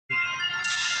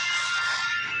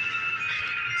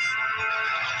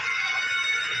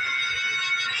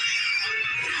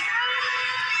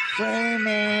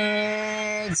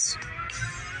remix.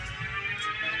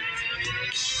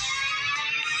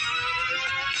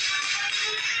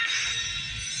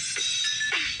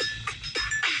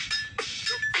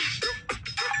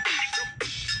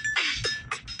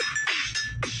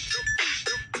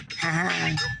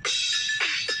 Haha.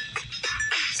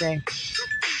 Say.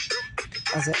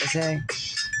 Say.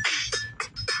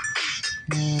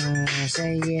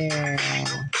 Say yeah.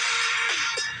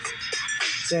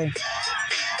 Say.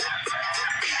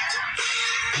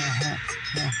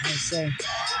 Say.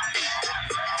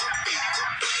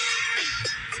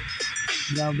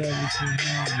 Y'all better tune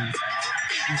in.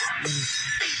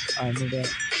 Alright, move that.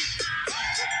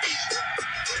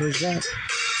 Present.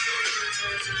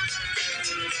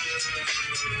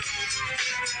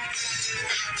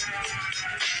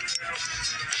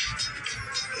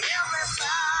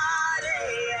 Everybody,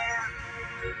 yeah.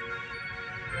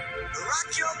 Rock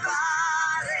your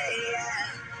body, yeah.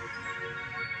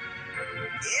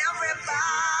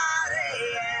 Everybody,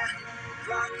 yeah.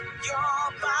 Rock your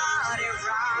body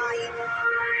right.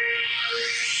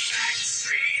 Back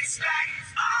streets back,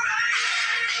 alright.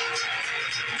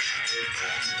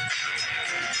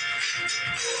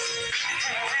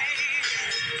 Hey,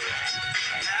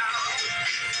 now,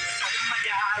 oh my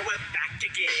God, we're back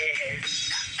again.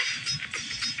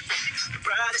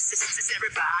 Brothers, sisters,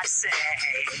 everybody say,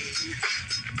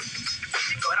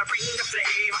 gonna bring the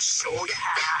flame, I'll show you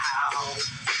how.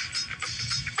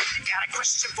 Got a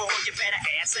question for you, better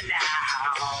answer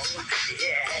now.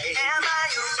 Yeah. Am I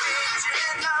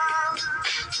original?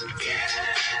 Yeah.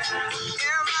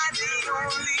 Am I the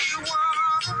only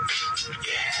one?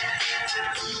 Yeah.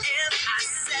 Am I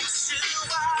sexual?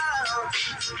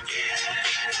 Yeah.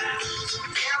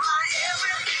 Am I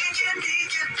everything you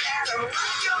need? You better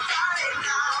rock your body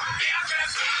now.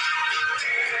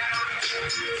 Everybody.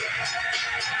 Yeah.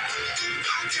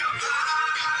 Rock your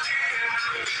body.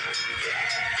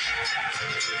 Yeah.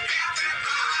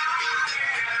 Everybody,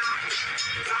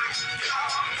 rock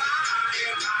your body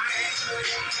right.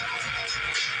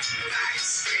 Back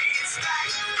streets back,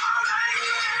 alright.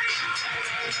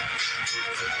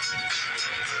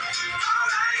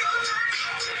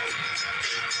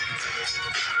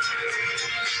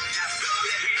 Now throw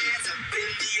your hands up in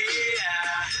the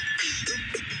air.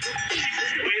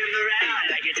 Wave them around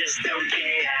like you just don't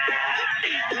care.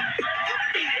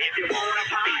 If you wanna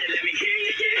party, let me hear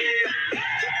you, yeah.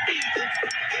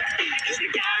 Cause we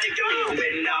got it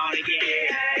going on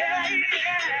again.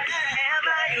 Am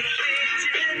I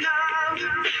original?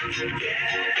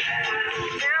 Yeah.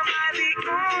 Am I the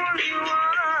only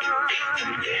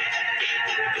one?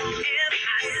 Yeah. Am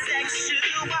I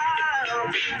sexual?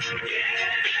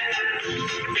 Yeah.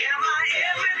 Am I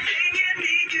everything you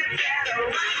need? You better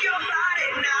rock your body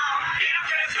now.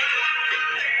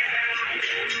 Everybody.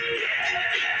 Yeah.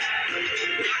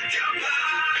 Rock your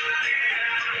body.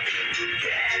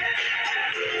 Yeah.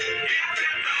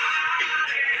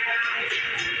 Everybody,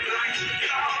 rock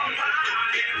your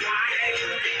body right.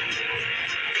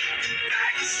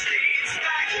 Back streets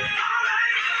back,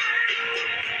 alright.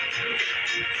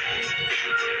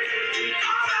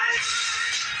 Alright.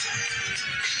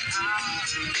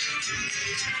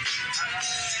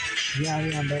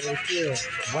 Yeah, baby, chill.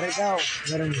 What it go?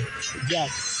 Let him, yeah.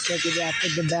 Check it out,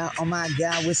 think about, oh my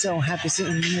God, we're so happy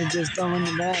sitting here just throwing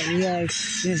it back, yeah.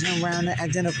 Dancing around and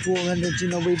acting a fool, and that you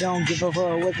know we don't give a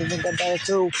fuck what they think about it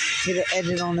too. Hit an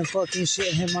edit on the fucking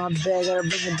shit, hit my bag, gotta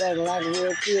bring it back like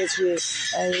real kids with.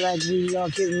 Hey, like we all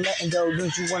getting letting go,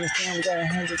 don't you understand? We gotta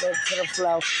hand it up to the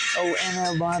flow. Oh,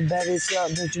 and my bad is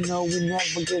up, don't you know we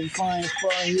never get fine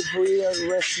for you for real the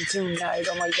rest of tonight.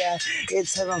 Oh my God,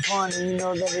 it's having fun, and you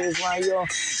know that it is why yo.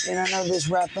 And I know this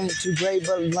rap ain't too great,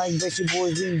 but like Betty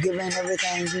Boys, we giving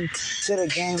everything to the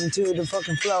game and to the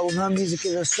fucking flow. Her music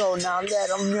is a soul, now let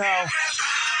them know.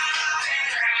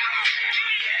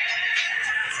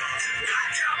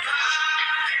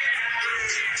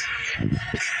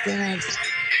 Thanks.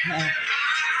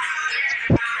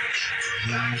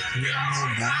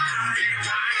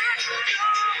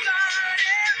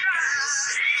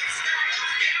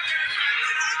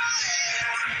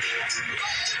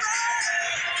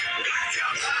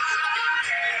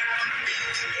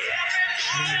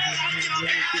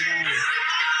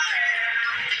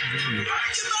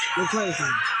 Good question.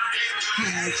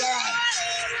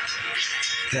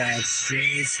 Back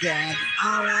streets back,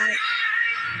 alright.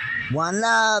 One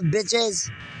love, bitches.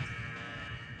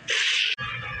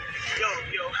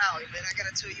 Yo, Howie, man, I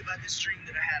gotta tell you about this dream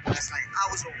that I had last night.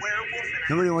 I was a werewolf and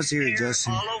Nobody I wants to hear it, hair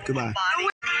Justin. all over Goodbye. my body.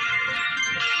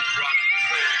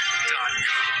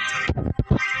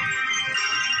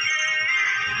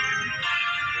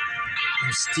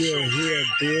 still here,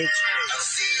 bitch. I'm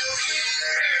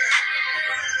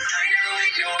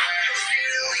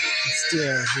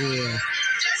still here.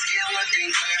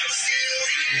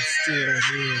 I'm still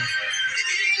here.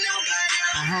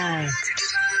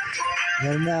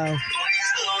 Let them know.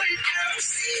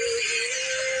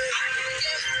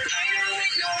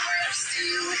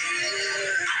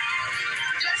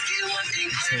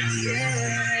 So,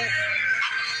 yeah.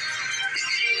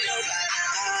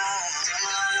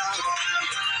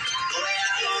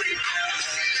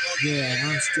 Yeah,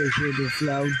 I'm still here to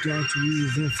flow. Don't you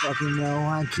even fucking know?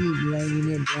 I keep laying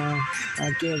it down.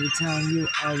 Like every time you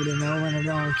already know, and I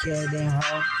don't care damn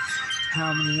hoe.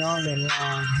 How many on that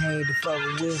line? Hey, the fuck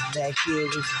with that kid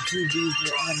with 2 B's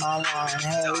in my line.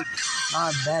 Hey,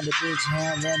 my bad, the bitch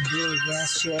had that big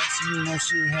ass chest. You know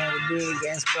she had a big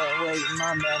ass butt. Wait,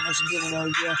 my bad, no she didn't know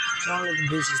yet. Don't let the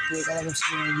bitches thick. I like them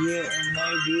skinny, yeah, and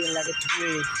maybe like a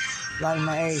twig. Like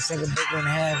my ex, take a book in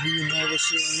half. You know this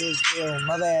shit is real.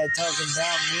 My bad, talking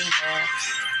about me now.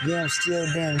 Yeah, I'm still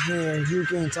damn here. You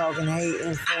can talk and hate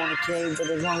and fornicate, but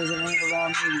as long as it ain't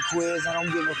around me, you quiz. I don't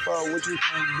give a fuck what you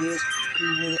think, bitch. You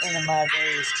near the end of my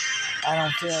days. I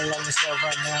don't feel like myself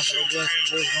right now, but I guess I'm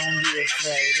just gonna be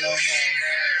afraid. No, no.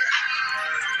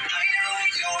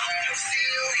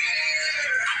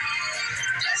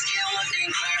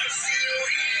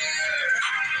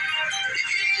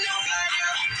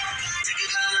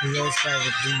 Let's have a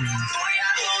beat.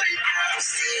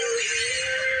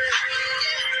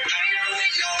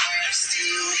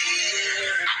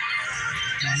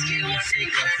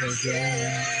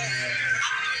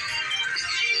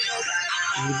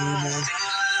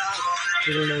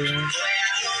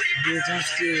 Bitch, I'm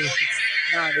still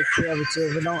not a character,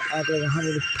 but don't act like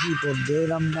 100 people,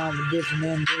 dude. I'm not a different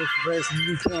and different person.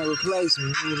 You can't replace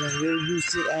me. Even really used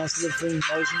to ask live for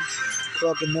emotions.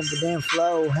 Fucking up the damn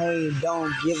flow. Hey,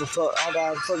 don't give a fuck. I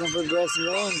got fucking progressive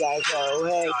and guys. So,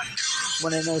 hey.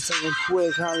 When I know something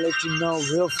quick, I'll let you know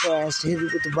real fast. Hit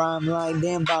it with the rhyme like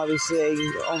damn Bobby said.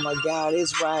 Oh my God,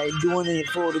 it's right. Doing it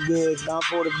for the good, not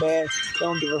for the bad.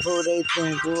 Don't give a fuck what they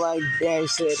think. Like Daddy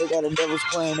said, they got a devil's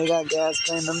plan. They got guys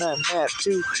playing on that map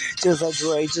too. Just like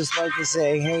Dre, just like to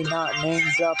say, hey, not name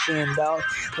dropped in, dog.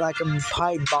 Like a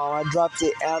pipe bomb, I dropped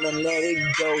it out and let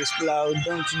it go explode.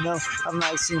 Don't you know? I'm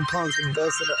like CM Punk's the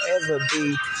best it'll ever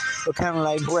be. But kind of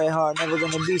like Bret Hart, never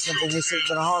gonna be something except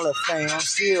for the Hall of Fame. I'm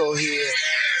still here.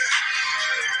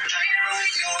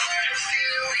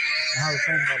 The Hall of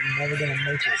Fame, but I'm never gonna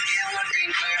make it.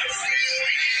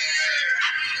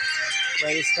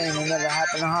 Greatest thing that never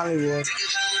happened in Hollywood.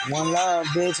 One love,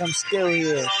 bitch, I'm still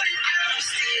here.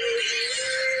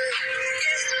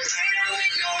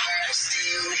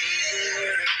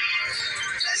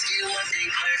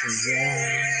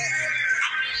 Yeah.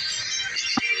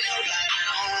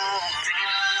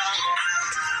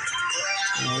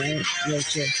 Alright,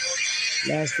 let's check.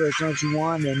 Last verse, don't you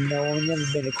want to know? I've never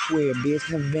been a queer bitch,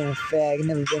 never been a fag,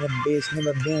 never been a bitch,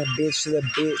 never been a bitch to the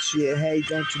bitch. Yeah, hey,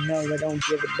 don't you know I don't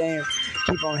give a damn?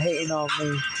 Keep on hating on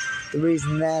me. The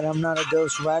reason that I'm not a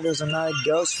ghost writer is I'm not a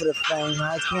ghost for the fame.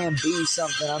 I can't be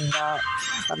something I'm not.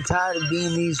 I'm tired of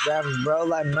being these rappers, bro.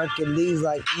 Like Mercules,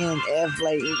 like NF,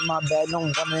 like my bad, don't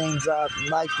want to name drop.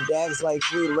 Like the dags, like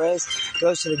Blue Rest,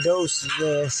 goes to the ghost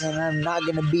list. And I'm not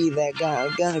gonna be that guy.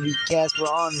 I'm gonna be Casper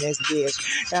on this bitch.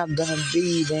 I'm gonna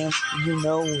be them, you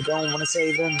know, don't wanna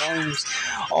say their names.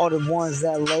 All the ones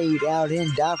that laid out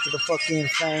and died for the fucking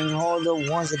fame. All the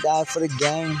ones that died for the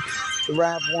game. The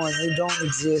rap ones, they don't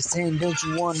exist. And don't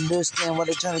you understand what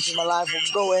they're trying to do my life?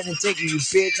 Well, go ahead and take it, you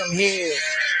bitch. I'm here.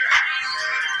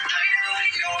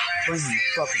 Bring me,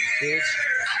 fucking bitch.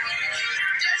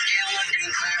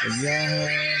 Yeah.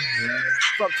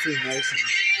 Fuck Freemasons.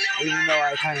 Even though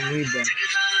I kind of need them.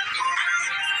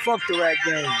 Fuck the rap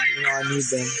game, even though I need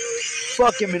them.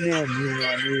 Fuck Eminem, even though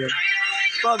I need them.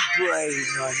 Fuck Dre,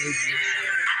 even though I need you.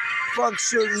 Fuck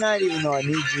Suge Knight, even though I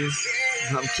need you.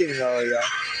 I'm kidding all y'all.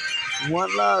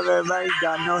 One love, everybody.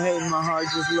 Got no hate in my heart,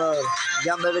 just love.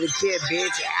 Young baby the kid,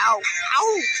 bitch. Ow!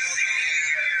 Ow!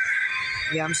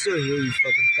 Yeah, I'm still here, you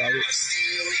fucking faggot.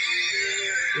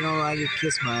 You don't like it,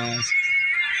 kiss my ass.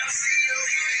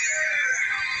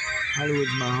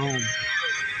 Hollywood's my home.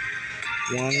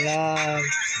 One love,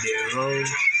 dear